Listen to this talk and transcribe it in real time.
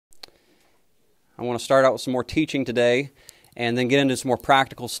I want to start out with some more teaching today and then get into some more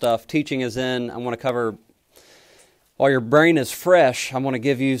practical stuff. Teaching is in, I want to cover, while your brain is fresh, I want to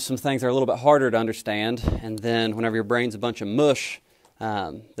give you some things that are a little bit harder to understand. And then whenever your brain's a bunch of mush,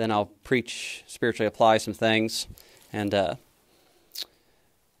 then I'll preach, spiritually apply some things. And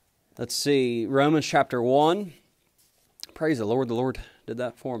let's see, Romans chapter 1. Praise the Lord did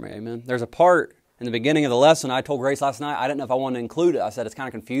that for me, amen. There's a part in the beginning of the lesson, I told Grace last night, I didn't know if I wanted to include it. I said, it's kind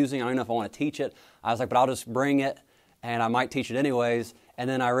of confusing. I don't know if I want to teach it. I was like, but I'll just bring it, and I might teach it anyways. And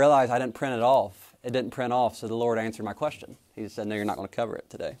then I realized I didn't print it off. It didn't print off, so the Lord answered my question. He said, no, you're not going to cover it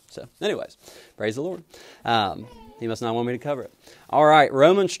today. So anyways, praise the Lord. He must not want me to cover it. All right,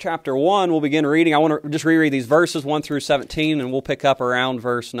 Romans chapter 1, we'll begin reading. I want to just reread these verses 1 through 17, and we'll pick up around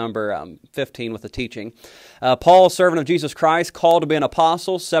verse number 15 with the teaching. Paul, servant of Jesus Christ, called to be an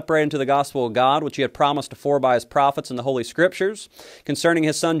apostle, separated into the gospel of God, which he had promised afore by his prophets in the Holy Scriptures, concerning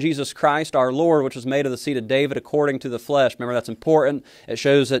his Son Jesus Christ, our Lord, which was made of the seed of David according to the flesh. Remember, that's important. It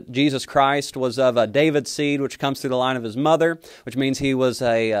shows that Jesus Christ was of David's seed, which comes through the line of his mother, which means he was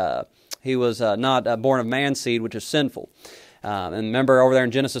not born of man's seed, which is sinful. And remember over there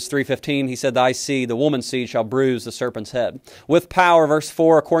in Genesis 3:15, he said, thy seed, the woman's seed, shall bruise the serpent's head. With power, verse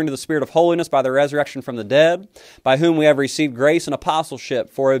 4, according to the Spirit of holiness, by the resurrection from the dead, by whom we have received grace and apostleship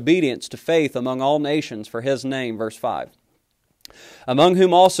for obedience to faith among all nations for his name, verse 5. Among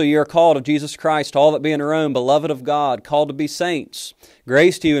whom also ye are called of Jesus Christ, all that be in Rome, beloved of God, called to be saints.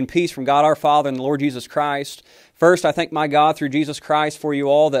 Grace to you and peace from God our Father and the Lord Jesus Christ. First, I thank my God through Jesus Christ for you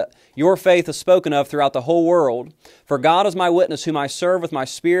all, that your faith is spoken of throughout the whole world. For God is my witness, whom I serve with my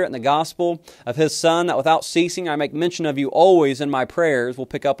spirit in the gospel of his Son, that without ceasing I make mention of you always in my prayers. We'll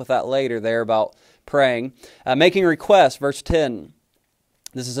pick up with that later there about praying. Making request, verse 10.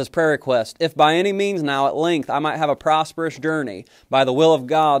 This is his prayer request. If by any means now at length I might have a prosperous journey, by the will of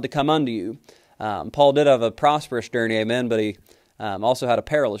God to come unto you. Paul did have a prosperous journey, amen, but he also had a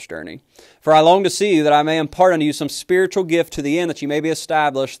perilous journey. For I long to see you, that I may impart unto you some spiritual gift to the end that you may be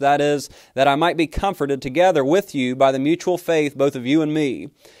established, that is, that I might be comforted together with you by the mutual faith both of you and me.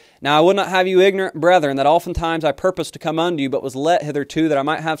 Now I would not have you ignorant, brethren, that oftentimes I purposed to come unto you, but was let hitherto, that I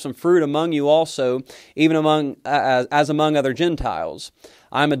might have some fruit among you also, even among as among other Gentiles.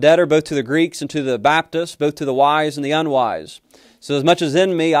 I am a debtor both to the Greeks and to the Baptists, both to the wise and the unwise. So as much as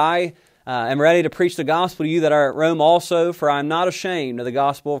in me, I am ready to preach the gospel to you that are at Rome also, for I am not ashamed of the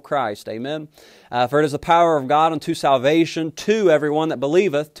gospel of Christ. Amen. For it is the power of God unto salvation to everyone that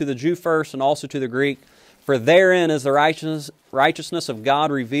believeth, to the Jew first and also to the Greek. For therein is the righteousness of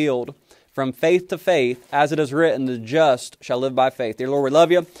God revealed from faith to faith, as it is written, the just shall live by faith. Dear Lord, we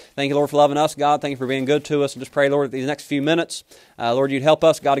love you. Thank you, Lord, for loving us, God. Thank you for being good to us. And just pray, Lord, these next few minutes, Lord, you'd help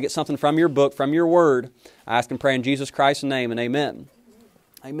us, God, to get something from your book, from your word. I ask and pray in Jesus Christ's name, and amen.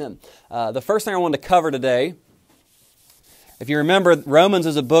 Amen. The first thing I wanted to cover today, if you remember, Romans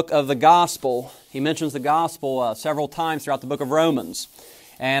is a book of the gospel. He mentions the gospel several times throughout the book of Romans.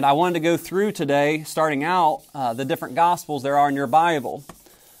 And I wanted to go through today, starting out, the different gospels there are in your Bible.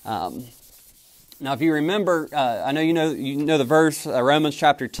 Now, if you remember, I know you know the verse, Romans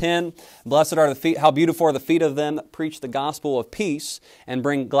chapter 10. Blessed are the feet, how beautiful are the feet of them that preach the gospel of peace and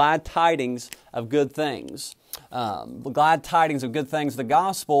bring glad tidings of good things. Glad tidings of good things. The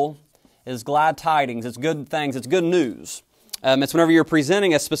gospel is glad tidings. It's good things. It's good news. It's whenever you're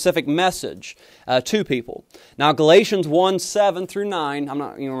presenting a specific message to people. Now, Galatians 1, 7 through 9, I'm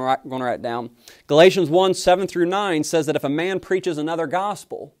not going to write it down. Galatians 1, 7 through 9 says that if a man preaches another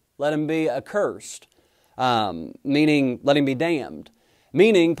gospel, let him be accursed, meaning let him be damned.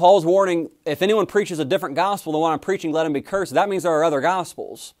 Meaning, Paul's warning, if anyone preaches a different gospel than what I'm preaching, let him be cursed. That means there are other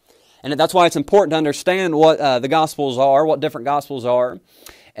gospels. And that's why it's important to understand what the gospels are, what different gospels are.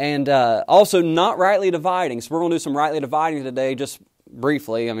 And also not rightly dividing. So we're going to do some rightly dividing today just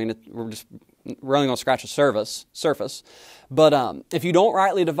briefly. I mean, we're only going to scratch the surface. But if you don't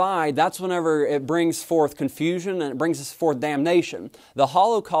rightly divide, that's whenever it brings forth confusion and it brings us forth damnation. The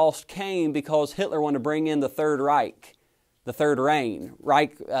Holocaust came because Hitler wanted to bring in the Third Reich, the Third Reign.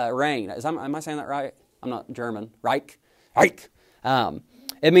 Am I saying that right? I'm not German. Reich.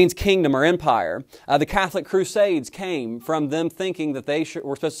 It means kingdom or empire. The Catholic Crusades came from them thinking that they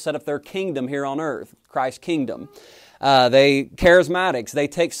were supposed to set up their kingdom here on earth, Christ's kingdom. Charismatics, they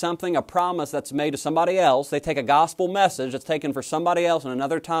take something, a promise that's made to somebody else. They take a gospel message that's taken for somebody else in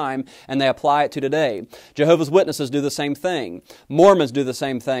another time, and they apply it to today. Jehovah's Witnesses do the same thing. Mormons do the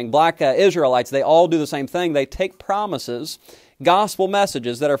same thing. Black Israelites, they all do the same thing. They take promises, gospel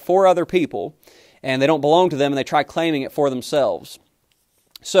messages that are for other people, and they don't belong to them, and they try claiming it for themselves.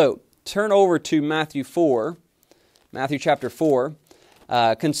 So, turn over to Matthew chapter 4.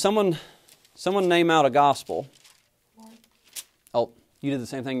 Can someone Someone name out a gospel. Oh, you did the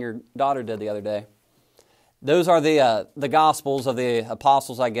same thing your daughter did the other day. Those are the Gospels of the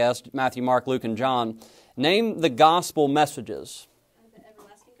apostles, I guess, Matthew, Mark, Luke, and John. Name the gospel messages. The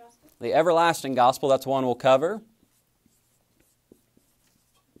everlasting gospel? The everlasting gospel, that's one we'll cover.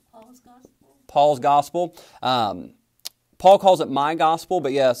 Paul's gospel? Paul's gospel. Paul calls it my gospel,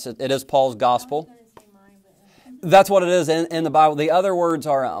 but yes, it is Paul's gospel. I was going to say mine, but... That's what it is in the Bible. The other words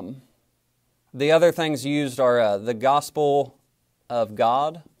are, the other things used are the gospel of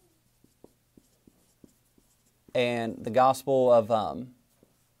God and the gospel of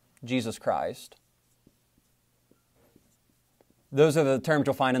Jesus Christ. Those are the terms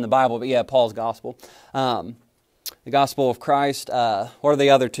you'll find in the Bible, but yeah, Paul's gospel. The gospel of Christ. What are the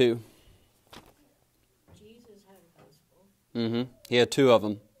other two? Jesus had a gospel. Mm-hmm. He had two of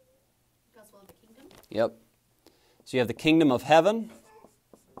them. Gospel of the kingdom? Yep. So you have the kingdom of heaven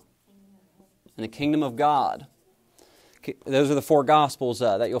and the kingdom of God. Those are the four gospels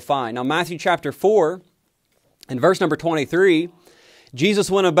that you'll find. Now, Matthew chapter 4, in verse number 23, Jesus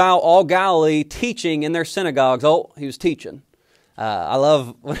went about all Galilee teaching in their synagogues. Oh, he was teaching. I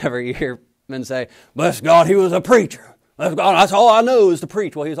love whenever you hear men say, bless God, he was a preacher. Bless God, that's all I know is to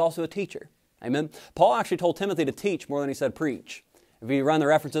preach. Well, he was also a teacher. Amen. Paul actually told Timothy to teach more than he said preach. If you run the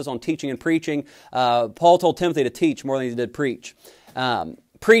references on teaching and preaching, Paul told Timothy to teach more than he did preach.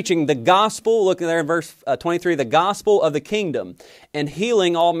 Preaching the gospel, look there in verse 23, the gospel of the kingdom, and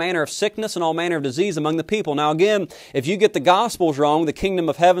healing all manner of sickness and all manner of disease among the people. Now again, if you get the gospels wrong, the kingdom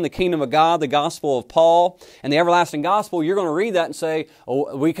of heaven, the kingdom of God, the gospel of Paul, and the everlasting gospel, you're going to read that and say,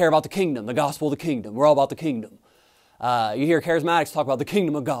 oh, we care about the kingdom, the gospel of the kingdom. We're all about the kingdom. You hear charismatics talk about the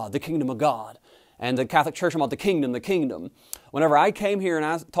kingdom of God, the kingdom of God. And the Catholic Church about the kingdom, the kingdom. Whenever I came here and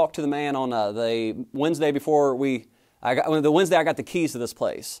I talked to the man on the Wednesday before the Wednesday I got the keys to this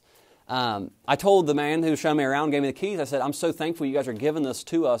place. I told the man who showed me around, gave me the keys, I said, I'm so thankful you guys are giving this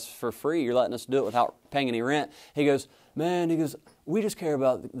to us for free. You're letting us do it without paying any rent. He goes, we just care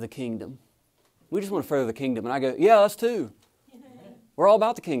about the kingdom. We just want to further the kingdom. And I go, yeah, us too. We're all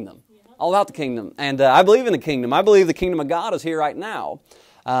about the kingdom. All about the kingdom. And I believe in the kingdom. I believe the kingdom of God is here right now.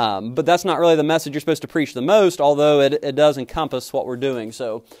 But that's not really the message you're supposed to preach the most, although it does encompass what we're doing.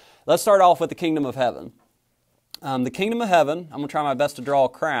 So let's start off with the kingdom of heaven. The kingdom of heaven, I'm going to try my best to draw a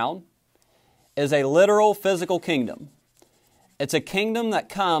crown, is a literal physical kingdom. It's a kingdom that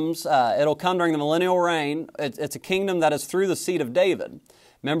comes, it'll come during the millennial reign. It's a kingdom that is through the seed of David.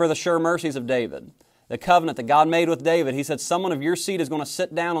 Remember the sure mercies of David. The covenant that God made with David. He said, someone of your seed is going to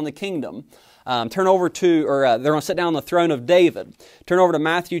sit down on the kingdom. They're going to sit down on the throne of David. Turn over to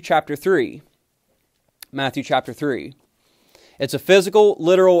Matthew chapter 3. Matthew chapter 3. It's a physical,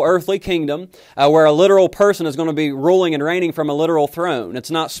 literal, earthly kingdom where a literal person is going to be ruling and reigning from a literal throne.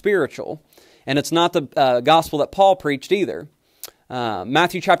 It's not spiritual. And it's not the gospel that Paul preached either.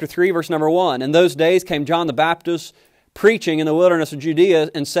 Matthew chapter 3, verse number 1. In those days came John the Baptist preaching in the wilderness of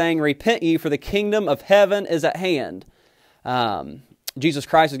Judea and saying, repent ye, for the kingdom of heaven is at hand. Jesus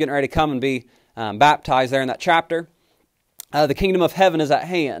Christ is getting ready to come and be baptized there in that chapter. The kingdom of heaven is at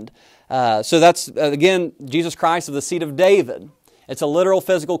hand. So that's, again, Jesus Christ of the seed of David. It's a literal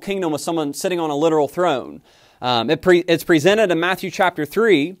physical kingdom with someone sitting on a literal throne. It's presented in Matthew chapter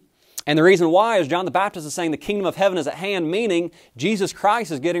 3. And the reason why is John the Baptist is saying the kingdom of heaven is at hand, meaning Jesus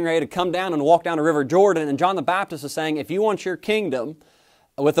Christ is getting ready to come down and walk down the river Jordan. And John the Baptist is saying, if you want your kingdom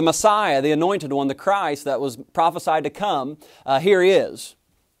with the Messiah, the anointed one, the Christ that was prophesied to come, here he is.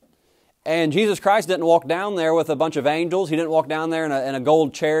 And Jesus Christ didn't walk down there with a bunch of angels. He didn't walk down there in a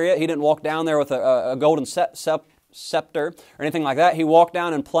gold chariot. He didn't walk down there with a golden scepter or anything like that. He walked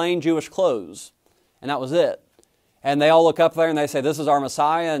down in plain Jewish clothes. And that was it. And they all look up there and they say, this is our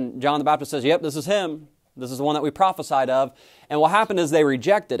Messiah. And John the Baptist says, yep, this is him. This is the one that we prophesied of. And what happened is they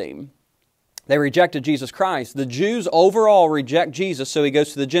rejected him. They rejected Jesus Christ. The Jews overall reject Jesus, so he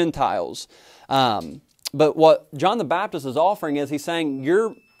goes to the Gentiles. But what John the Baptist is offering is he's saying,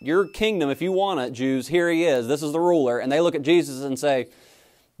 your kingdom, if you want it, Jews, here he is. This is the ruler. And they look at Jesus and say,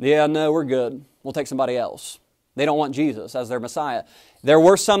 yeah, no, we're good. We'll take somebody else. They don't want Jesus as their Messiah. There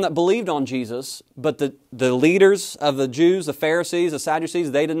were some that believed on Jesus, but the leaders of the Jews, the Pharisees, the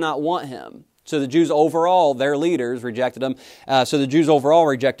Sadducees, they did not want him. So the Jews overall, their leaders rejected him. So the Jews overall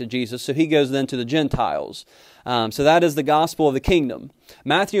rejected Jesus. So he goes then to the Gentiles. So that is the gospel of the kingdom.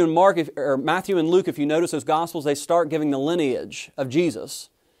 Matthew and Luke, if you notice those gospels, they start giving the lineage of Jesus.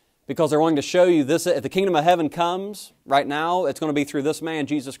 Because they're wanting to show you this, if the kingdom of heaven comes right now, it's going to be through this man,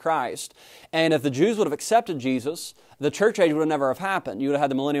 Jesus Christ. And if the Jews would have accepted Jesus, the church age would have never have happened. You would have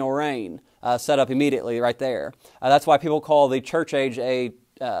had the millennial reign set up immediately right there. That's why people call the church age a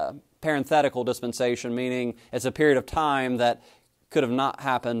parenthetical dispensation, meaning it's a period of time that could have not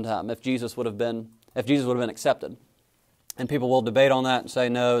happened if Jesus would have been accepted. And people will debate on that and say,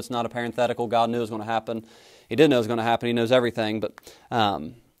 no, it's not a parenthetical. God knew it was going to happen. He did know it was going to happen. He knows everything. But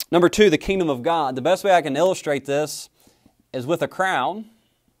number two, the kingdom of God. The best way I can illustrate this is with a crown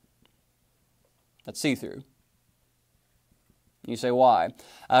that's see-through. You say, why?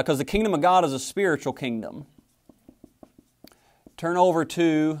 Because the kingdom of God is a spiritual kingdom. Turn over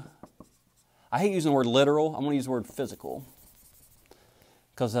to, I hate using the word literal. I'm going to use the word physical.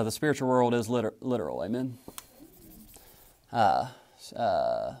 Because the spiritual world is literal. Amen?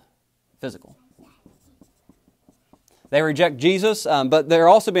 Physical. They reject Jesus, but they're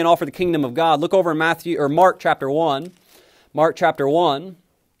also being offered the kingdom of God. Look over in Mark chapter 1. Mark chapter 1.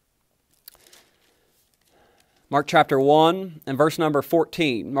 Mark chapter 1 and verse number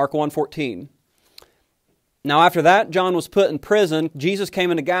 14. Mark 1:14. Now after that, John was put in prison. Jesus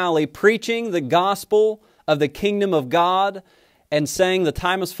came into Galilee preaching the gospel of the kingdom of God and saying, the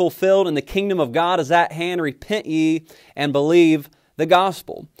time is fulfilled and the kingdom of God is at hand. Repent ye and believe the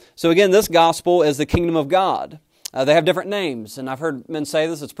gospel. So again, this gospel is the kingdom of God. They have different names, and I've heard men say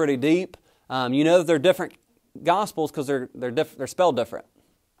this. It's pretty deep. You know that they're different gospels because they're spelled different.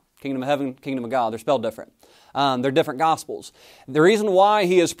 Kingdom of heaven, kingdom of God, they're spelled different. They're different gospels. The reason why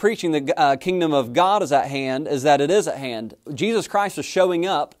he is preaching the kingdom of God is at hand is that it is at hand. Jesus Christ is showing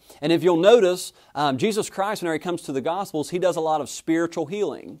up, and if you'll notice, Jesus Christ, whenever he comes to the gospels, he does a lot of spiritual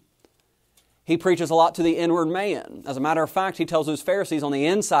healing. He preaches a lot to the inward man. As a matter of fact, he tells those Pharisees on the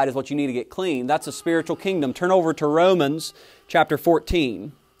inside is what you need to get clean. That's a spiritual kingdom. Turn over to Romans chapter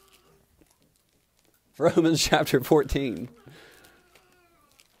 14. Romans chapter 14.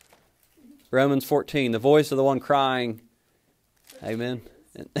 Romans 14, the voice of the one crying, amen,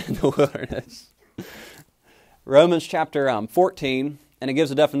 in the wilderness. Romans chapter 14, and it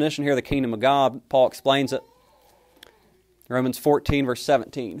gives a definition here of the kingdom of God. Paul explains it. Romans 14, verse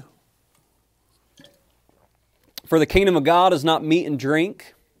 17. For the kingdom of God is not meat and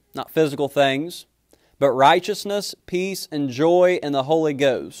drink, not physical things, but righteousness, peace, and joy in the Holy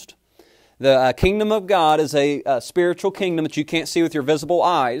Ghost. The kingdom of God is a spiritual kingdom that you can't see with your visible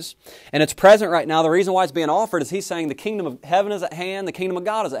eyes. And it's present right now. The reason why it's being offered is he's saying the kingdom of heaven is at hand, the kingdom of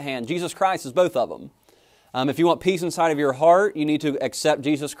God is at hand. Jesus Christ is both of them. If you want peace inside of your heart, you need to accept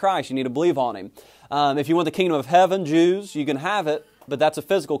Jesus Christ. You need to believe on Him. If you want the kingdom of heaven, Jews, you can have it, but that's a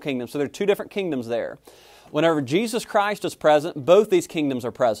physical kingdom. So there are two different kingdoms there. Whenever Jesus Christ is present, both these kingdoms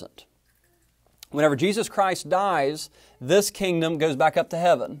are present. Whenever Jesus Christ dies, this kingdom goes back up to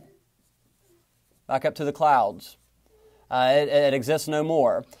heaven. Back up to the clouds. It exists no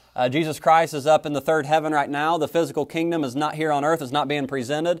more. Jesus Christ is up in the third heaven right now. The physical kingdom is not here on earth. It's not being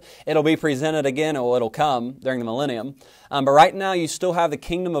presented. It'll be presented again, or it'll come during the millennium. But right now you still have the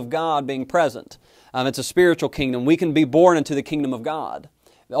kingdom of God being present. It's a spiritual kingdom. We can be born into the kingdom of God.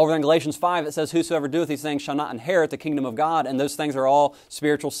 Over in Galatians 5 it says, whosoever doeth these things shall not inherit the kingdom of God. And those things are all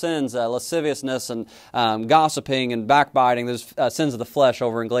spiritual sins, lasciviousness and gossiping and backbiting. Those sins of the flesh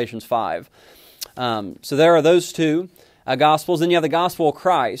over in Galatians 5. So there are those two Gospels. Then you have the Gospel of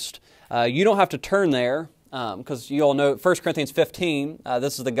Christ. You don't have to turn there because you all know 1 Corinthians 15,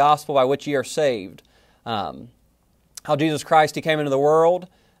 this is the gospel by which ye are saved. How Jesus Christ, He came into the world.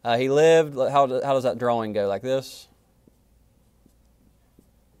 He lived. How does that drawing go? Like this?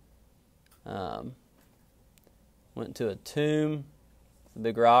 Went to a tomb, a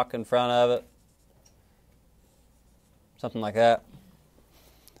big rock in front of it. Something like that.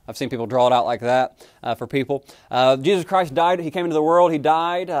 I've seen people draw it out like that for people. Jesus Christ died. He came into the world. He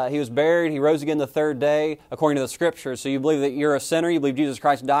died. He was buried. He rose again the third day according to the Scriptures. So you believe that you're a sinner. You believe Jesus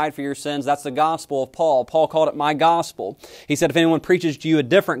Christ died for your sins. That's the gospel of Paul. Paul called it my gospel. He said if anyone preaches to you a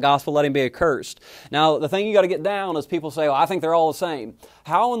different gospel, let him be accursed. Now, the thing you got to get down is people say, well, I think they're all the same.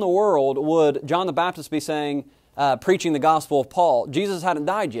 How in the world would John the Baptist be saying, preaching the gospel of Paul? Jesus hadn't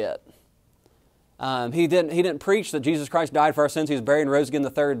died yet. He didn't preach that Jesus Christ died for our sins. He was buried and rose again the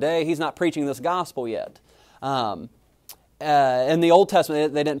third day. He's not preaching this gospel yet. In the Old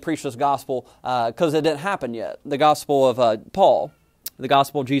Testament, they didn't preach this gospel because it didn't happen yet. The gospel of Paul, the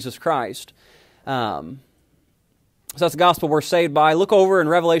gospel of Jesus Christ. So that's the gospel we're saved by. Look over in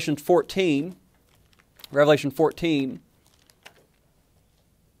Revelation 14. Revelation 14.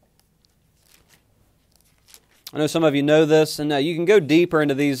 I know some of you know this, and you can go deeper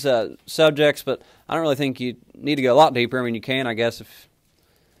into these subjects, but I don't really think you need to go a lot deeper. I mean, you can, I guess, if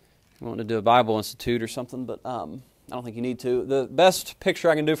you want to do a Bible Institute or something, but I don't think you need to. The best picture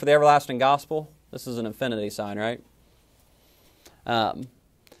I can do for the everlasting gospel, this is an infinity sign, right?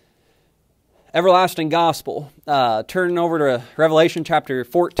 everlasting gospel. Turning over to Revelation chapter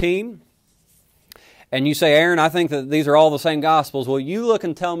 14. And you say, Aaron, I think that these are all the same gospels. Well, you look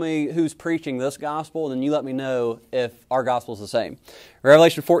and tell me who's preaching this gospel, and then you let me know if our gospel is the same.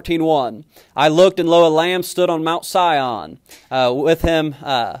 Revelation 14:1. I looked, and lo, a lamb stood on Mount Sion, with him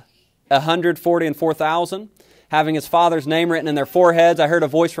 144,000, having his Father's name written in their foreheads. I heard a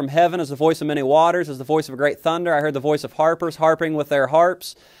voice from heaven, as the voice of many waters, as the voice of a great thunder. I heard the voice of harpers harping with their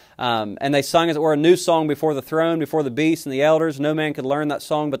harps. And they sung, as it were, a new song before the throne, before the beast and the elders. No man could learn that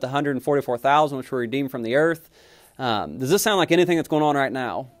song but the 144,000 which were redeemed from the earth. Does this sound like anything that's going on right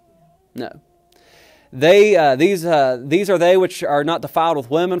now? No. These are they which are not defiled with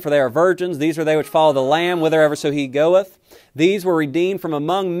women, for they are virgins. These are they which follow the Lamb, whithersoever so he goeth. These were redeemed from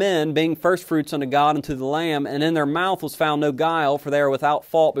among men, being firstfruits unto God and to the Lamb. And in their mouth was found no guile, for they are without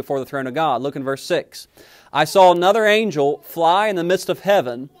fault before the throne of God. Look in verse 6. I saw another angel fly in the midst of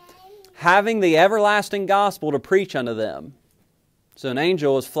heaven, having the everlasting gospel to preach unto them. So an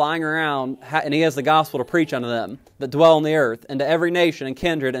angel is flying around, and he has the gospel to preach unto them that dwell on the earth, and to every nation and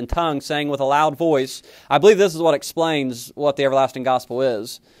kindred and tongue, saying with a loud voice. I believe this is what explains what the everlasting gospel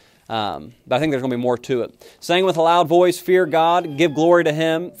is. But I think there's going to be more to it. Saying with a loud voice, fear God, give glory to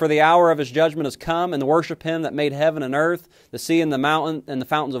Him, for the hour of His judgment has come, and worship Him that made heaven and earth, the sea and the mountain, and the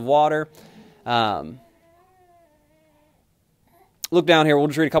fountains of water. Look down here. We'll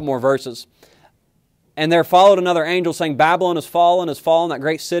just read a couple more verses. And there followed another angel, saying, Babylon is fallen, that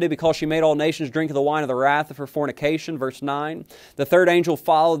great city, because she made all nations drink of the wine of the wrath of her fornication. Verse 9. The third angel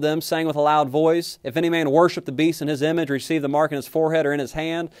followed them, saying with a loud voice, If any man worship the beast in his image, receive the mark in his forehead or in his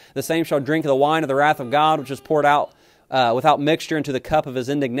hand, the same shall drink of the wine of the wrath of God, which is poured out without mixture into the cup of his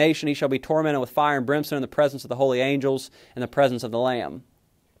indignation. He shall be tormented with fire and brimstone in the presence of the holy angels and the presence of the Lamb.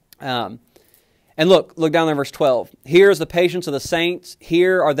 And look down there in verse 12. Here is the patience of the saints.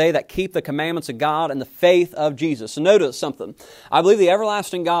 Here are they that keep the commandments of God and the faith of Jesus. So notice something. I believe the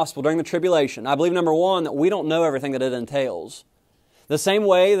everlasting gospel during the tribulation, I believe, number one, that we don't know everything that it entails. The same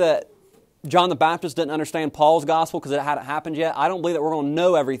way that John the Baptist didn't understand Paul's gospel because it hadn't happened yet, I don't believe that we're going to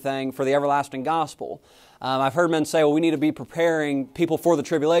know everything for the everlasting gospel. I've heard men say, well, we need to be preparing people for the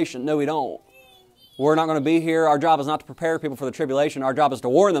tribulation. No, we don't. We're not going to be here. Our job is not to prepare people for the tribulation. Our job is to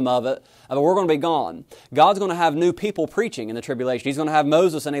warn them of it, but we're going to be gone. God's going to have new people preaching in the tribulation. He's going to have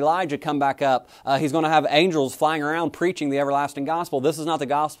Moses and Elijah come back up. He's going to have angels flying around preaching the everlasting gospel. This is not the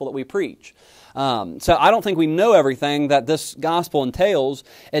gospel that we preach. So I don't think we know everything that this gospel entails.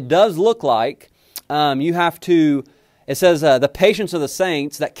 It does look like you have to, it says, the patience of the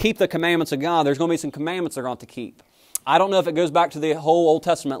saints that keep the commandments of God. There's going to be some commandments they're going to have to keep. I don't know if it goes back to the whole Old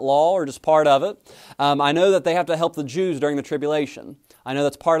Testament law or just part of it. I know that they have to help the Jews during the tribulation. I know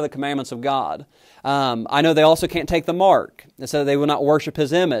that's part of the commandments of God. I know they also can't take the mark. It said they will not worship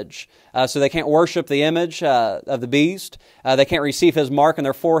His image. So they can't worship the image of the beast. They can't receive His mark in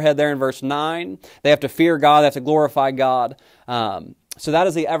their forehead there in verse 9. They have to fear God. They have to glorify God. So that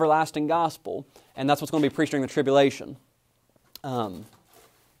is the everlasting gospel. And that's what's going to be preached during the tribulation.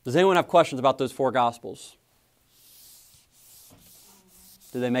 Does anyone have questions about those four gospels?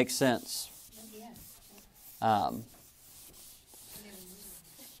 Do they make sense?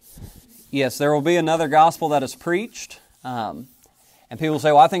 Yes, there will be another gospel that is preached. And people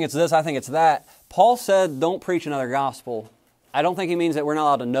say, well, I think it's this, I think it's that. Paul said, don't preach another gospel. I don't think he means that we're not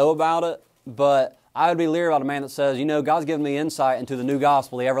allowed to know about it, but I would be leery about a man that says, you know, God's given me insight into the new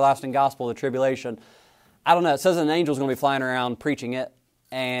gospel, the everlasting gospel of the tribulation. I don't know. It says an angel's going to be flying around preaching it,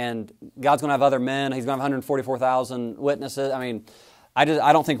 and God's going to have other men. He's going to have 144,000 witnesses. I mean, I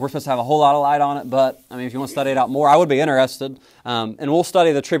don't think we're supposed to have a whole lot of light on it, but I mean, if you want to study it out more, I would be interested. And we'll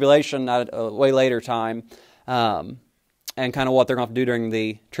study the tribulation at a way later time, and kind of what they're going to have to do during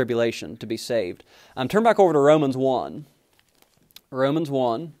the tribulation to be saved. Turn back over to Romans 1. Romans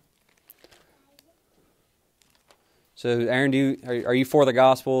 1. So, Aaron, are you for the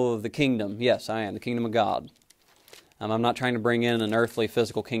gospel of the kingdom? Yes, I am, the kingdom of God. I'm not trying to bring in an earthly,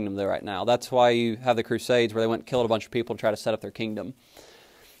 physical kingdom there right now. That's why you have the Crusades where they went and killed a bunch of people to try to set up their kingdom.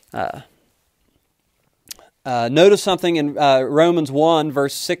 Notice something in Romans 1,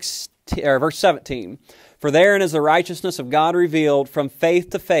 verse 17. For therein is the righteousness of God revealed from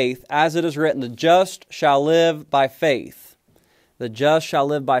faith to faith, as it is written, the just shall live by faith. The just shall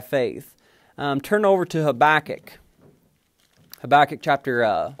live by faith. Turn over to Habakkuk. Habakkuk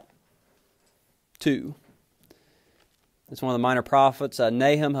chapter 2. It's one of the minor prophets,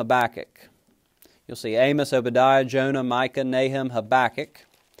 Nahum, Habakkuk. You'll see Amos, Obadiah, Jonah, Micah, Nahum, Habakkuk.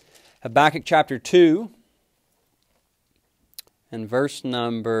 Habakkuk chapter 2 and verse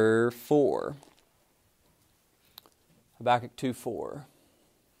number 4. Habakkuk 2:4.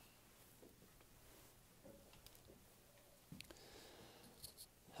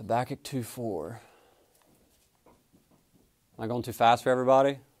 Habakkuk 2:4. Am I going too fast for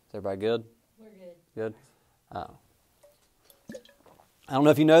everybody? Is everybody good? We're good. Good? Oh. I don't know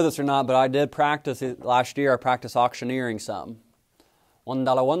if you know this or not, but I did practice it last year. I practiced auctioneering some. $1,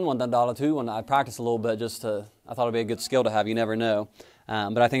 $2. And I practiced a little bit I thought it'd be a good skill to have. You never know.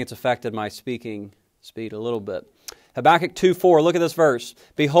 But I think it's affected my speaking speed a little bit. Habakkuk 2:4, look at this verse.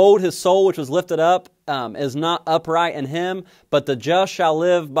 Behold, his soul which was lifted up is not upright in him, but the just shall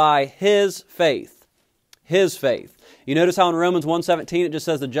live by his faith. His faith. You notice how in Romans 1:17 it just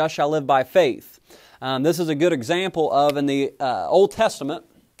says the just shall live by faith. This is a good example of, in the Old Testament,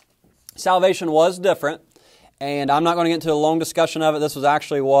 salvation was different. And I'm not going to get into a long discussion of it. This was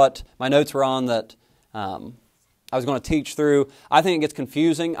actually what my notes were on that I was going to teach through. I think it gets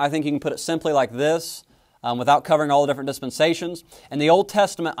confusing. I think you can put it simply like this without covering all the different dispensations. In the Old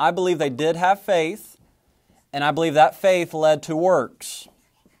Testament, I believe they did have faith, and I believe that faith led to works.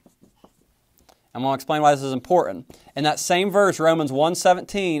 I'm going to explain why this is important. In that same verse, Romans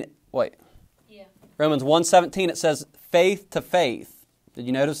 1:17, Romans 1:17, it says faith to faith. Did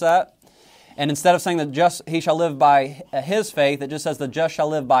you notice that? And instead of saying the just he shall live by his faith, it just says the just shall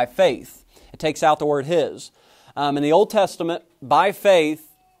live by faith. It takes out the word his. In the Old Testament, by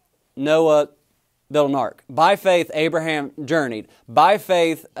faith, Noah built an ark. By faith, Abraham journeyed. By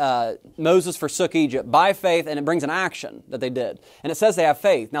faith, Moses forsook Egypt. By faith, and it brings an action that they did. And it says they have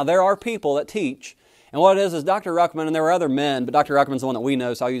faith. Now, there are people that teach, and what it is Dr. Ruckman, and there were other men, but Dr. Ruckman's the one that we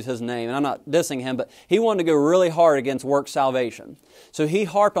know, so I'll use his name, and I'm not dissing him, but he wanted to go really hard against works salvation. So he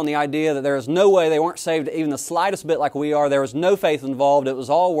harped on the idea that there is no way they weren't saved even the slightest bit like we are. There was no faith involved. It was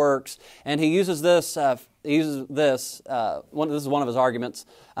all works. And he uses this, this is one of his arguments.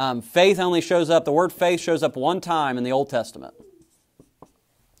 Faith only shows up, the word faith shows up one time in the Old Testament.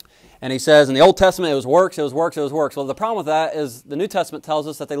 And he says in the Old Testament it was works, it was works, it was works. Well, the problem with that is the New Testament tells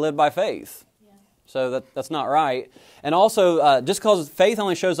us that they lived by faith. So that's not right. And also, just because faith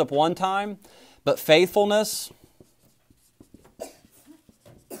only shows up one time, but faithfulness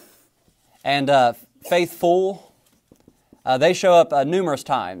and faithful, they show up numerous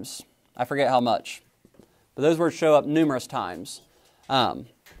times. I forget how much. But those words show up numerous times.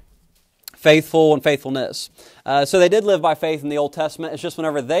 Faithful and faithfulness. So they did live by faith in the Old Testament. It's just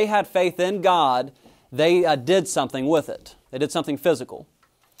whenever they had faith in God, they did something with it. They did something physical.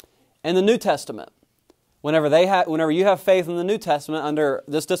 In the New Testament, whenever you have faith in the New Testament under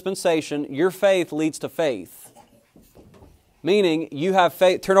this dispensation, your faith leads to faith. Meaning, you have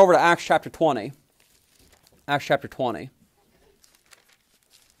faith. Turn over to Acts chapter 20. Acts chapter 20.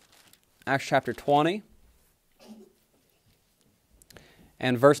 Acts chapter 20.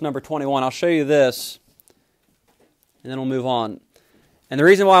 And verse number 21. I'll show you this, and then we'll move on. And the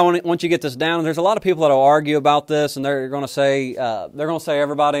reason why I want you to get this down, there's a lot of people that will argue about this, and they're going to say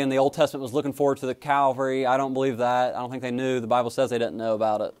everybody in the Old Testament was looking forward to the Calvary. I don't believe that. I don't think they knew. The Bible says they didn't know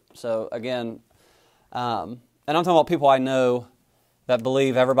about it. So again, and I'm talking about people I know that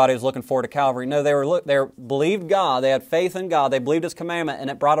believe everybody was looking forward to Calvary. No, they believed God. They had faith in God. They believed His commandment, and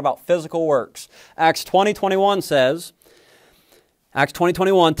it brought about physical works. Acts 20:21 says, Acts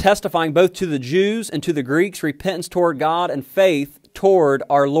 20:21, testifying both to the Jews and to the Greeks repentance toward God and faith toward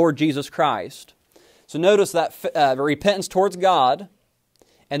our Lord Jesus Christ. So notice that repentance towards God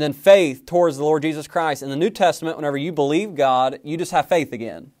and then faith towards the Lord Jesus Christ. In the New Testament, whenever you believe God, you just have faith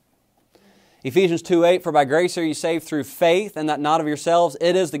again. Ephesians 2:8, for by grace are you saved through faith, and that not of yourselves,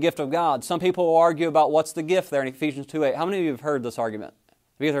 it is the gift of God. Some people will argue about what's the gift there in Ephesians 2:8. How many of you have heard this argument?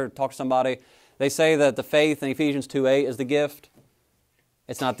 Have you ever talked to somebody? They say that the faith in Ephesians 2:8 is the gift.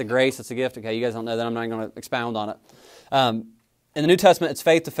 It's not the grace, it's the gift. Okay, you guys don't know that. I'm not going to expound on it. In the New Testament, it's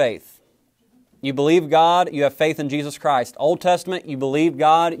faith to faith. You believe God, you have faith in Jesus Christ. Old Testament, you believed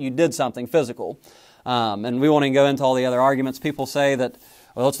God, you did something physical. And we won't even go into all the other arguments. People say that,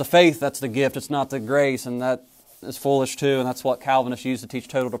 well, it's the faith that's the gift, it's not the grace, and that is foolish too, and that's what Calvinists use to teach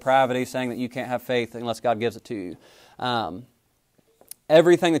total depravity, saying that you can't have faith unless God gives it to you.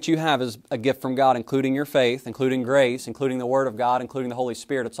 Everything that you have is a gift from God, including your faith, including grace, including the Word of God, including the Holy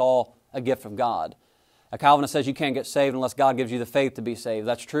Spirit. It's all a gift from God. A Calvinist says you can't get saved unless God gives you the faith to be saved.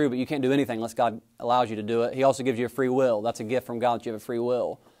 That's true, but you can't do anything unless God allows you to do it. He also gives you a free will. That's a gift from God that you have a free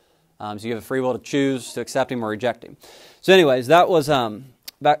will. So you have a free will to choose to accept Him or reject Him. So anyways, that was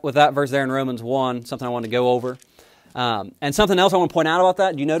back with that verse there in Romans 1, something I wanted to go over. And something else I want to point out about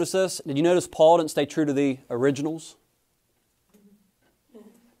that. Did you notice this? Did you notice Paul didn't stay true to the originals?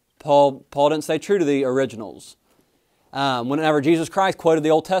 Paul didn't stay true to the originals. Whenever Jesus Christ quoted the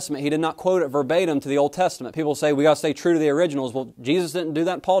Old Testament, He did not quote it verbatim to the Old Testament. People say we got to stay true to the originals. Well, Jesus didn't do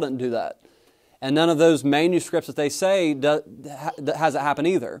that and Paul didn't do that. And none of those manuscripts that they say has it happen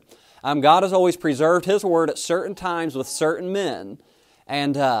either. God has always preserved His Word at certain times with certain men.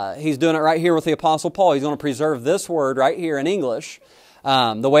 And He's doing it right here with the Apostle Paul. He's going to preserve this Word right here in English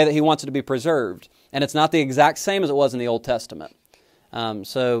the way that He wants it to be preserved. And it's not the exact same as it was in the Old Testament.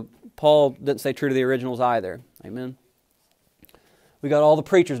 So Paul didn't stay true to the originals either. Amen. We got all the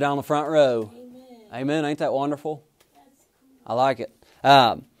preachers down the front row. Amen. Ain't that wonderful? I like it.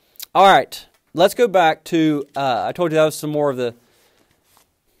 All right. Let's go back to, I told you that was some more of the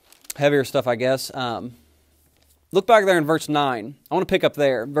heavier stuff, I guess. Look back there in verse 9. I want to pick up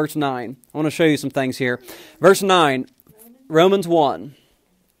there, verse 9. I want to show you some things here. Verse 9, Romans 1.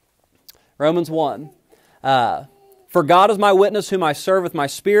 Romans 1. For God is my witness, whom I serve with my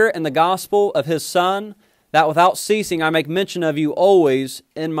spirit in the gospel of His Son, that without ceasing I make mention of you always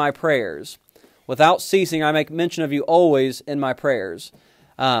in my prayers. Without ceasing I make mention of you always in my prayers.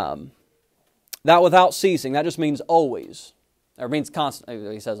 That without ceasing, that just means always. Or it means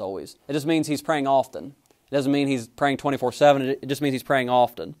constant. He says always. It just means he's praying often. It doesn't mean he's praying 24/7. It just means he's praying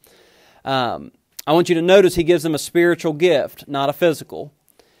often. I want you to notice he gives them a spiritual gift, not a physical.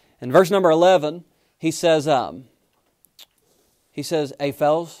 In verse number 11, he says, hey,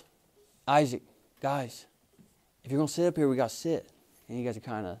 fellas, Isaac, guys, if you're going to sit up here, we got to sit. And you guys are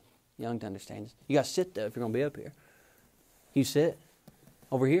kind of young to understand this. You got to sit, though, if you're going to be up here. Can you sit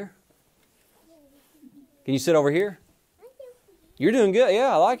over here? Can you sit over here? You're doing good.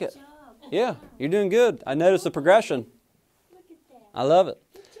 Yeah, I like it. Yeah, you're doing good. I noticed the progression. I love it.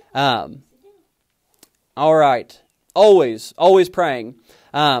 All right. Always praying.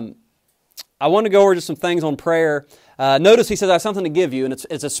 I want to go over just some things on prayer. Notice he says, I have something to give you, and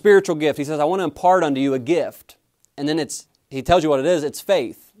it's a spiritual gift. He says, I want to impart unto you a gift. And then he tells you what it is. It's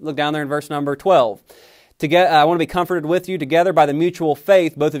faith. Look down there in verse number 12. I want to be comforted with you together by the mutual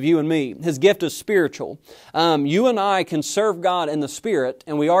faith, both of you and me. His gift is spiritual. You and I can serve God in the Spirit,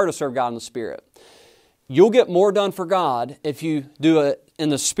 and we are to serve God in the Spirit. You'll get more done for God if you do it in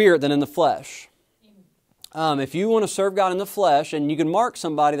the Spirit than in the flesh. If you want to serve God in the flesh, and you can mark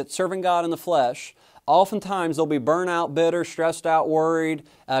somebody that's serving God in the flesh, oftentimes they'll be burnt out, bitter, stressed out, worried,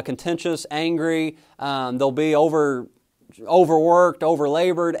 contentious, angry. They'll be overworked,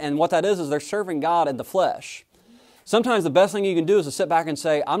 overlabored, and what that is they're serving God in the flesh. Sometimes the best thing you can do is to sit back and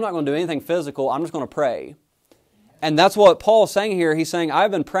say, I'm not going to do anything physical, I'm just going to pray. And that's what Paul is saying here. He's saying,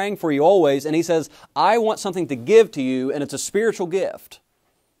 I've been praying for you always, and he says, I want something to give to you, and it's a spiritual gift.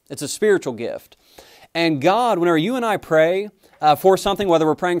 It's a spiritual gift. And God, whenever you and I pray for something, whether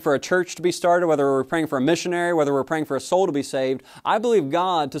we're praying for a church to be started, whether we're praying for a missionary, whether we're praying for a soul to be saved, I believe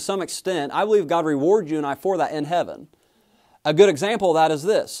God, to some extent, I believe God rewards you and I for that in heaven. A good example of that is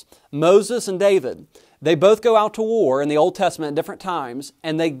this. Moses and David, they both go out to war in the Old Testament at different times,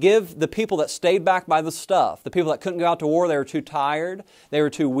 and they give the people that stayed back by the stuff, the people that couldn't go out to war, they were too tired, they were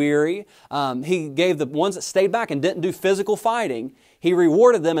too weary. He gave the ones that stayed back and didn't do physical fighting, He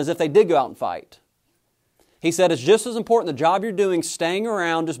rewarded them as if they did go out and fight. He said it's just as important the job you're doing, staying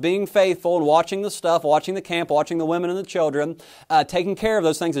around, just being faithful and watching the stuff, watching the camp, watching the women and the children, taking care of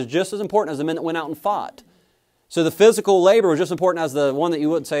those things is just as important as the men that went out and fought. So the physical labor was just as important as the one that you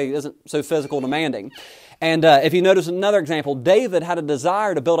would say isn't so physical demanding. And if you notice another example, David had a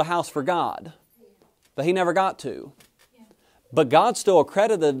desire to build a house for God, but he never got to. But God still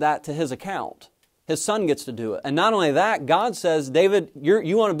accredited that to his account. His son gets to do it. And not only that, God says, David,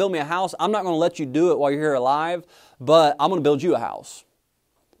 you want to build me a house? I'm not going to let you do it while you're here alive, but I'm going to build you a house.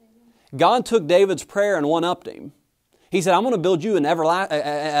 God took David's prayer and one-upped him. He said, I'm going to build you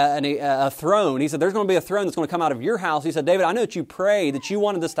a throne. He said, there's going to be a throne that's going to come out of your house. He said, David, I know that you prayed, that you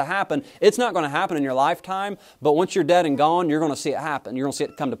wanted this to happen. It's not going to happen in your lifetime, but once you're dead and gone, you're going to see it happen. You're going to see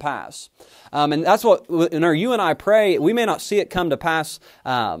it come to pass. And that's what, whenever you and I pray, we may not see it come to pass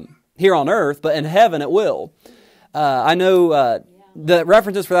here on earth, but in heaven it will. I know the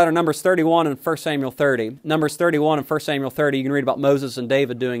references for that are Numbers 31 and 1 Samuel 30. Numbers 31 and 1 Samuel 30, you can read about Moses and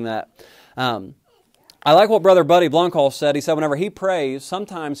David doing that. I like what Brother Buddy Blunkall said. He said whenever he prays,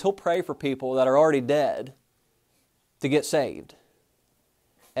 sometimes he'll pray for people that are already dead to get saved.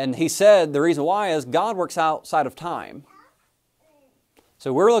 And he said the reason why is God works outside of time.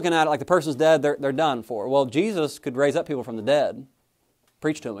 So we're looking at it like the person's dead, they're done for. Well, Jesus could raise up people from the dead,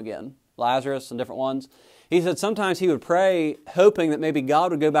 preach to them again, Lazarus and different ones. He said sometimes he would pray hoping that maybe God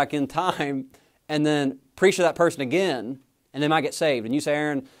would go back in time and then preach to that person again and they might get saved. And you say,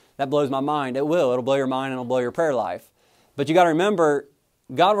 Aaron, that blows my mind. It will. It'll blow your mind and it'll blow your prayer life. But you got to remember,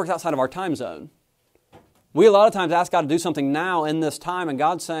 God works outside of our time zone. We a lot of times ask God to do something now in this time, and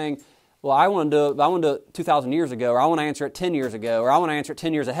God's saying, well, I want to do it 2,000 years ago, or I want to answer it 10 years ago, or I want to answer it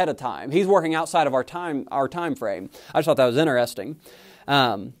 10 years ahead of time. He's working outside of our time frame. I just thought that was interesting.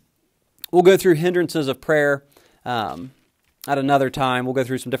 We'll go through hindrances of prayer at another time. We'll go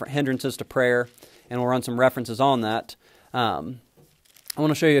through some different hindrances to prayer, and we'll run some references on that. I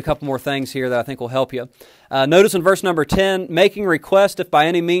want to show you a couple more things here that I think will help you. Notice in verse number 10, making request, if by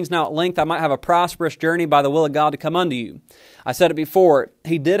any means now at length I might have a prosperous journey by the will of God to come unto you. I said it before,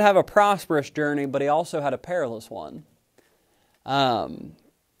 he did have a prosperous journey, but he also had a perilous one.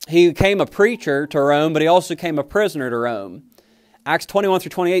 He became a preacher to Rome, but he also became a prisoner to Rome. Acts 21 through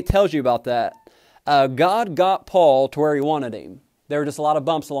 28 tells you about that. God got Paul to where he wanted him. There were just a lot of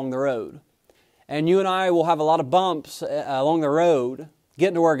bumps along the road. And you and I will have a lot of bumps along the road,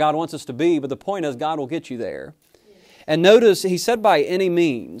 getting to where God wants us to be, but the point is God will get you there. And notice, he said by any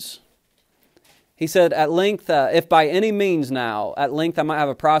means. He said, at length, if by any means now, at length I might have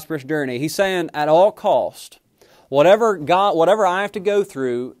a prosperous journey. He's saying, at all cost, whatever I have to go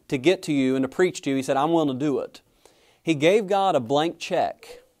through to get to you and to preach to you, he said, I'm willing to do it. He gave God a blank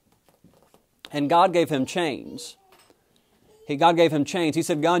check, and God gave him chains. God gave him chains. He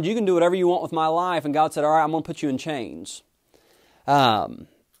said, God, you can do whatever you want with my life. And God said, all right, I'm going to put you in chains. But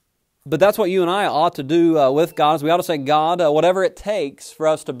that's what you and I ought to do with God. Is we ought to say, God, whatever it takes for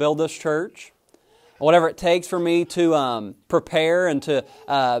us to build this church, whatever it takes for me to prepare and to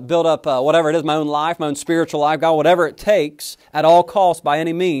build up whatever it is, my own life, my own spiritual life, God, whatever it takes, at all costs, by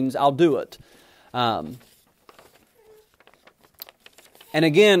any means, I'll do it. And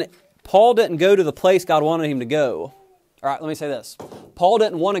again, Paul didn't go to the place God wanted him to go. All right, let me say this. Paul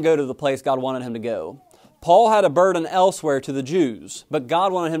didn't want to go to the place God wanted him to go. Paul had a burden elsewhere to the Jews, but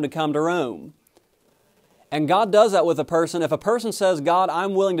God wanted him to come to Rome. And God does that with a person. If a person says, God,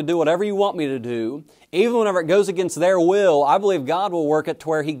 I'm willing to do whatever you want me to do, even whenever it goes against their will, I believe God will work it to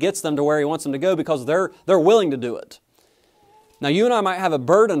where He gets them to where He wants them to go because they're willing to do it. Now, you and I might have a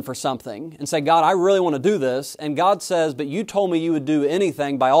burden for something and say, God, I really want to do this. And God says, but you told me you would do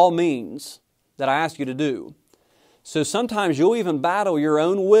anything by all means that I asked you to do. So sometimes you'll even battle your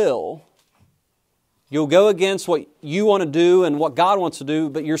own will. You'll go against what you want to do and what God wants to do,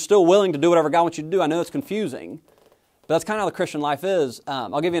 but you're still willing to do whatever God wants you to do. I know it's confusing, but that's kind of how the Christian life is.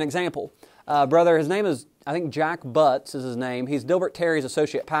 I'll give you an example. Brother, his name is, I think Jack Butts is his name. He's Dilbert Terry's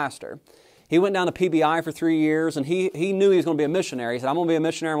associate pastor. He went down to PBI for 3 years, and he knew he was going to be a missionary. He said, I'm going to be a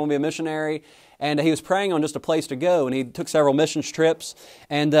missionary, I'm going to be a missionary. And he was praying on just a place to go, and he took several missions trips.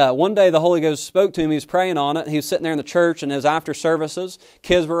 And one day the Holy Ghost spoke to him. He was praying on it. He was sitting there in the church, and his after services,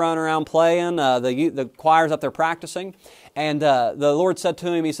 kids were running around playing, the choir's up there practicing. And the Lord said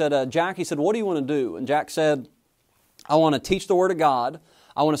to him, He said, Jack, He said, what do you want to do? And Jack said, I want to teach the Word of God.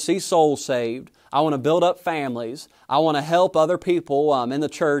 I want to see souls saved. I want to build up families. I want to help other people in the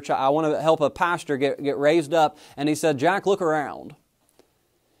church. I want to help a pastor get raised up. And he said, Jack, look around.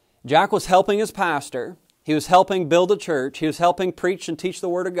 Jack was helping his pastor. He was helping build a church. He was helping preach and teach the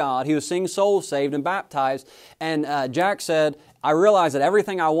Word of God. He was seeing souls saved and baptized. And Jack said, I realized that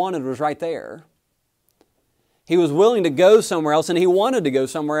everything I wanted was right there. He was willing to go somewhere else, and he wanted to go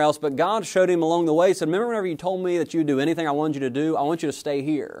somewhere else, but God showed him along the way. He said, remember whenever you told me that you would do anything I wanted you to do? I want you to stay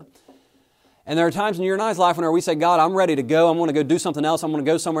here. And there are times in your and I's life whenever we say, God, I'm ready to go. I want to go do something else. I want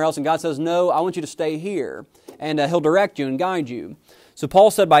to go somewhere else. And God says, no, I want you to stay here. And He'll direct you and guide you. So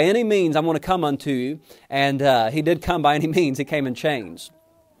Paul said, by any means, I want to come unto you. And he did come by any means. He came in chains.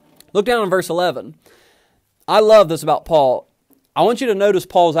 Look down in verse 11. I love this about Paul. I want you to notice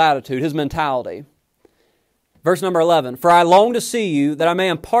Paul's attitude, his mentality. Verse number 11. For I long to see you, that I may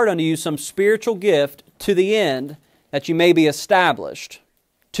impart unto you some spiritual gift, to the end that you may be established.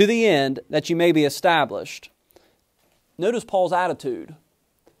 To the end that you may be established. Notice Paul's attitude.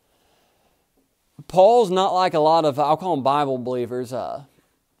 Paul's not like a lot of, I'll call them Bible believers. A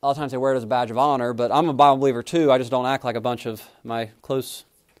lot of times they wear it as a badge of honor, but I'm a Bible believer too. I just don't act like a bunch of my close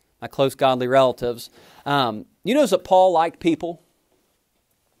godly relatives. You notice that Paul liked people.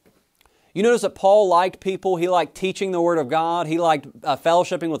 You notice that Paul liked people. He liked teaching the Word of God. He liked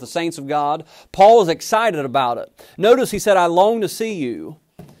fellowshipping with the saints of God. Paul was excited about it. Notice he said, I long to see you.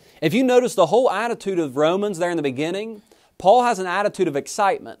 If you notice the whole attitude of Romans there in the beginning, Paul has an attitude of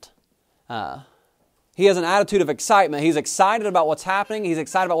excitement. He has an attitude of excitement. He's excited about what's happening. He's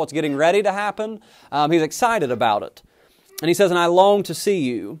excited about what's getting ready to happen. He's excited about it. And he says, and I long to see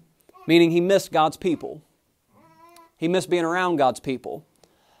you, meaning he missed God's people. He missed being around God's people.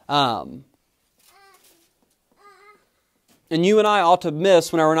 And you and I ought to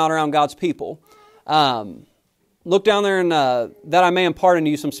miss whenever we're not around God's people. Look down there and that I may impart unto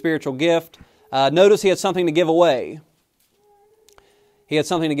you some spiritual gift. Notice he had something to give away. He had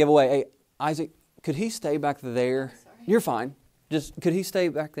something to give away. Hey, Isaac, could he stay back there? Sorry. You're fine. Just could he stay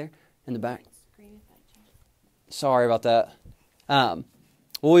back there in the back? Screen if I change. Sorry about that.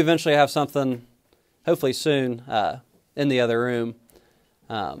 We'll eventually have something, hopefully soon, in the other room.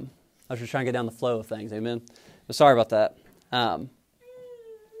 I was just trying to get down the flow of things. Amen. But sorry about that.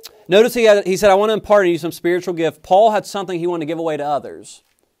 Notice he said, I want to impart to you some spiritual gift. Paul had something he wanted to give away to others.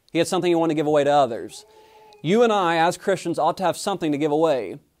 He had something he wanted to give away to others. You and I, as Christians, ought to have something to give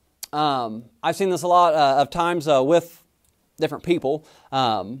away. I've seen this a lot of times with different people.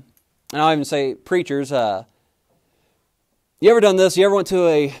 And I'll even say preachers. You ever done this? You ever went to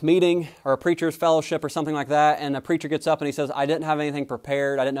a meeting or a preacher's fellowship or something like that, and a preacher gets up and he says, I didn't have anything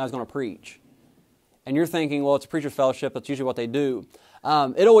prepared. I didn't know I was going to preach. And you're thinking, well, it's a preacher's fellowship. That's usually what they do.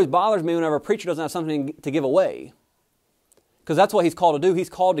 It always bothers me whenever a preacher doesn't have something to give away. Because that's what he's called to do.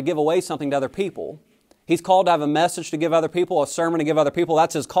 He's called to give away something to other people. He's called to have a message to give other people, a sermon to give other people.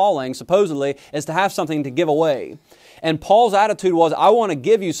 That's his calling, supposedly, is to have something to give away. And Paul's attitude was, I want to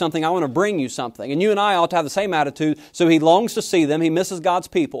give you something, I want to bring you something. And you and I ought to have the same attitude. So he longs to see them, he misses God's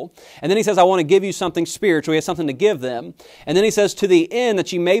people. And then he says, I want to give you something spiritual, he has something to give them. And then he says, to the end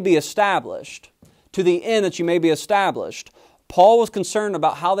that you may be established. To the end that you may be established. Paul was concerned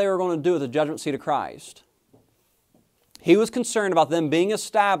about how they were going to do at the judgment seat of Christ. He was concerned about them being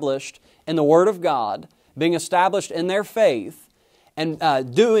established in the Word of God, being established in their faith, and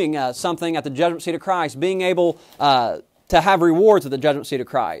doing something at the judgment seat of Christ, being able to have rewards at the judgment seat of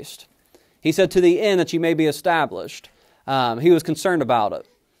Christ. He said, to the end that you may be established. He was concerned about it.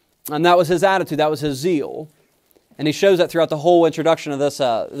 And that was his attitude, that was his zeal. And he shows that throughout the whole introduction of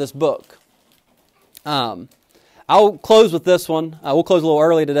this book. I'll close with this one. We'll close a little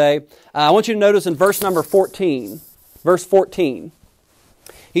early today. I want you to notice in verse number 14, verse 14,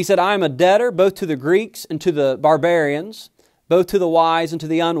 he said, I am a debtor both to the Greeks and to the barbarians, both to the wise and to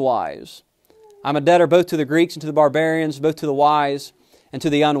the unwise. I'm a debtor both to the Greeks and to the barbarians, both to the wise and to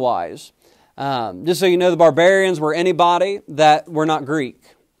the unwise. Just so you know, the barbarians were anybody that were not Greek.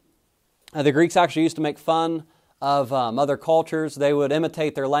 The Greeks actually used to make fun of other cultures. They would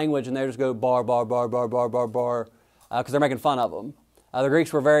imitate their language and they would just go bar, bar, bar, bar, bar, bar, bar, because they're making fun of them. The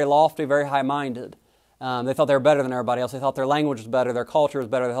Greeks were very lofty, very high-minded. They thought they were better than everybody else. They thought their language was better, their culture was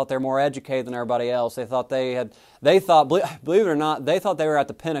better. They thought they were more educated than everybody else. They thought believe it or not, they thought they were at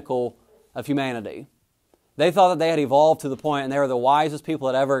the pinnacle of humanity. They thought that they had evolved to the point and they were the wisest people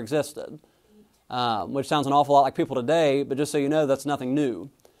that ever existed, which sounds an awful lot like people today, but just so you know, that's nothing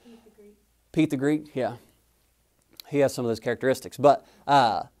new. Pete the Greek, yeah. He has some of those characteristics. But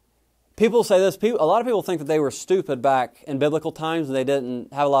people say this, a lot of people think that they were stupid back in biblical times and they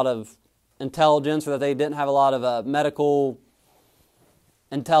didn't have a lot of intelligence, or that they didn't have a lot of medical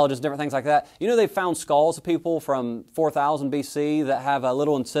intelligence, different things like that. You know, they found skulls of people from 4000 BC that have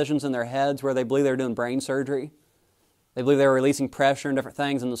little incisions in their heads where they believe they were doing brain surgery. They believe they were releasing pressure and different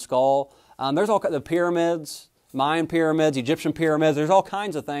things in the skull. There's all the pyramids, Mayan pyramids, Egyptian pyramids. There's all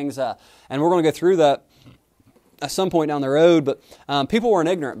kinds of things, and we're going to go through that at some point down the road. But people weren't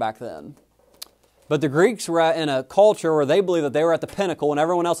ignorant back then. But the Greeks were in a culture where they believed that they were at the pinnacle and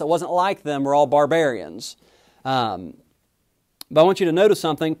everyone else that wasn't like them were all barbarians. But I want you to notice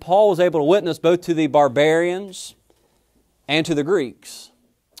something. Paul was able to witness both to the barbarians and to the Greeks,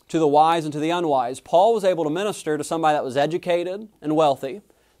 to the wise and to the unwise. Paul was able to minister to somebody that was educated and wealthy,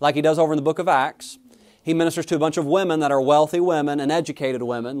 like he does over in the book of Acts. He ministers to a bunch of women that are wealthy women and educated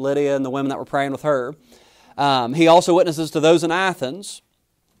women, Lydia and the women that were praying with her. He also witnesses to those in Athens.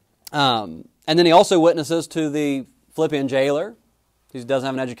 And then he also witnesses to the Philippian jailer. He doesn't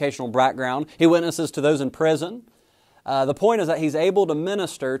have an educational background. He witnesses to those in prison. The point is that he's able to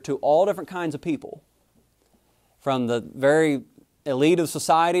minister to all different kinds of people. From the very elite of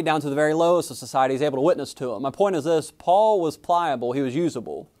society down to the very lowest of society, he's able to witness to them. My point is this, Paul was pliable, he was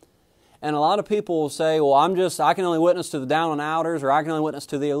usable. And a lot of people will say, well, I can only witness to the down and outers, or I can only witness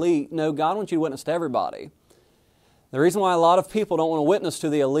to the elite. No, God wants you to witness to everybody. The reason why a lot of people don't want to witness to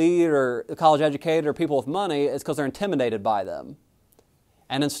the elite or the college educated or people with money is because they're intimidated by them.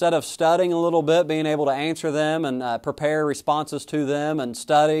 And instead of studying a little bit, being able to answer them and prepare responses to them and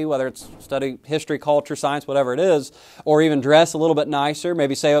study, whether it's study history, culture, science, whatever it is, or even dress a little bit nicer,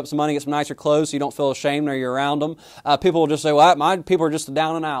 maybe save up some money, get some nicer clothes so you don't feel ashamed when you're around them, people will just say, well, my people are just the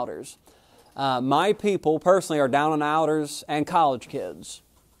down and outers. My people personally are down and outers and college kids.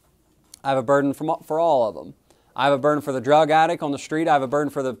 I have a burden for all of them. I have a burden for the drug addict on the street. I have a burden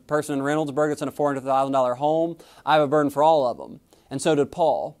for the person in Reynoldsburg that's in a $400,000 home. I have a burden for all of them. And so did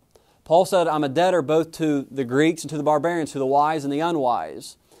Paul. Paul said, I'm a debtor both to the Greeks and to the barbarians, to the wise and the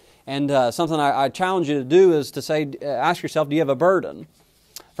unwise. And something I challenge you to do is to say, ask yourself, do you have a burden?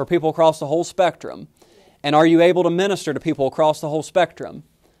 for people across the whole spectrum? And are you able to minister to people across the whole spectrum?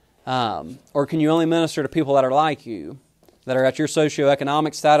 Or can you only minister to people that are like you, that are at your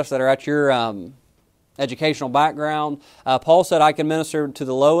socioeconomic status, that are at your educational background? Paul said, I can minister to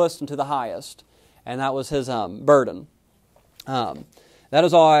the lowest and to the highest. And that was his burden. That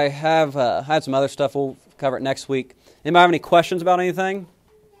is all I have. I had some other stuff. We'll cover it next week. Anybody have any questions about anything?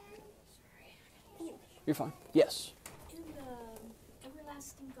 You're fine. Yes. In the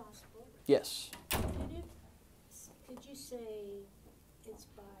everlasting gospel, Yes. could you say it's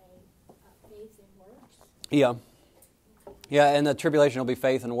by faith and works? Yeah. Yeah, and the tribulation will be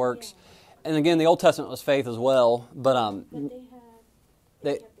faith and works. And again, the Old Testament was faith as well. But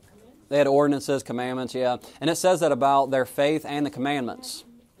they had ordinances, commandments, yeah. And it says that about their faith and the commandments.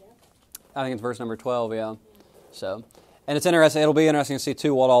 I think it's verse number 12, yeah. So, and it's interesting. It'll be interesting to see,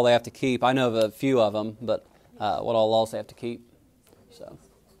 too, what all they have to keep. I know of a few of them, but what all laws they have to keep. So.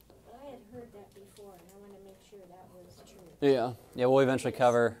 But I had heard that before, and I want to make sure that was true. Yeah. Yeah, we'll eventually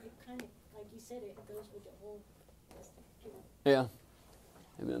cover. It kind of, like you said, it goes with the whole. Yeah.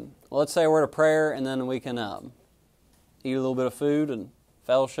 Amen. Well, let's say a word of prayer, and then we can eat a little bit of food and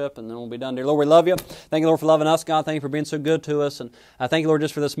fellowship, and then we'll be done. Dear Lord, we love you. Thank you, Lord, for loving us, God. Thank you for being so good to us. And thank you, Lord,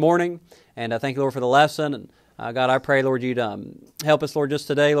 just for this morning. And thank you, Lord, for the lesson. And God, I pray, Lord, you'd help us, Lord, just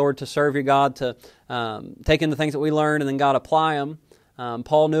today, Lord, to serve you, God, to take in the things that we learn and then, God, apply them.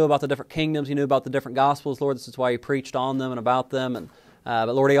 Paul knew about the different kingdoms. He knew about the different gospels, Lord. This is why he preached on them and about them. And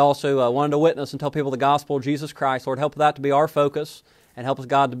but, Lord, he also wanted to witness and tell people the gospel of Jesus Christ. Lord, help that to be our focus. And help us,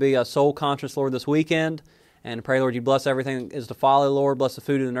 God, to be soul conscious, Lord, this weekend. And pray, Lord, you bless everything that is to follow, Lord. Bless the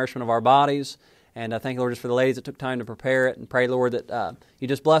food and the nourishment of our bodies. And I thank you, Lord, just for the ladies that took time to prepare it. And pray, Lord, that you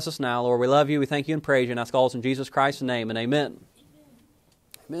just bless us now, Lord. We love you. We thank you and praise you. And ask all this in Jesus Christ's name. And amen.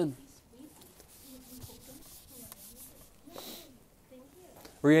 Amen.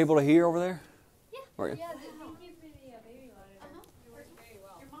 Were you able to hear over there? Yeah. Were you? Yeah, thank you for the baby monitor. You worked very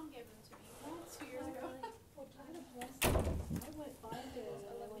well. Your mom gave them to me 2 years ago. Well, God bless them. I went by there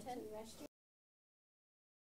when I went to the restroom.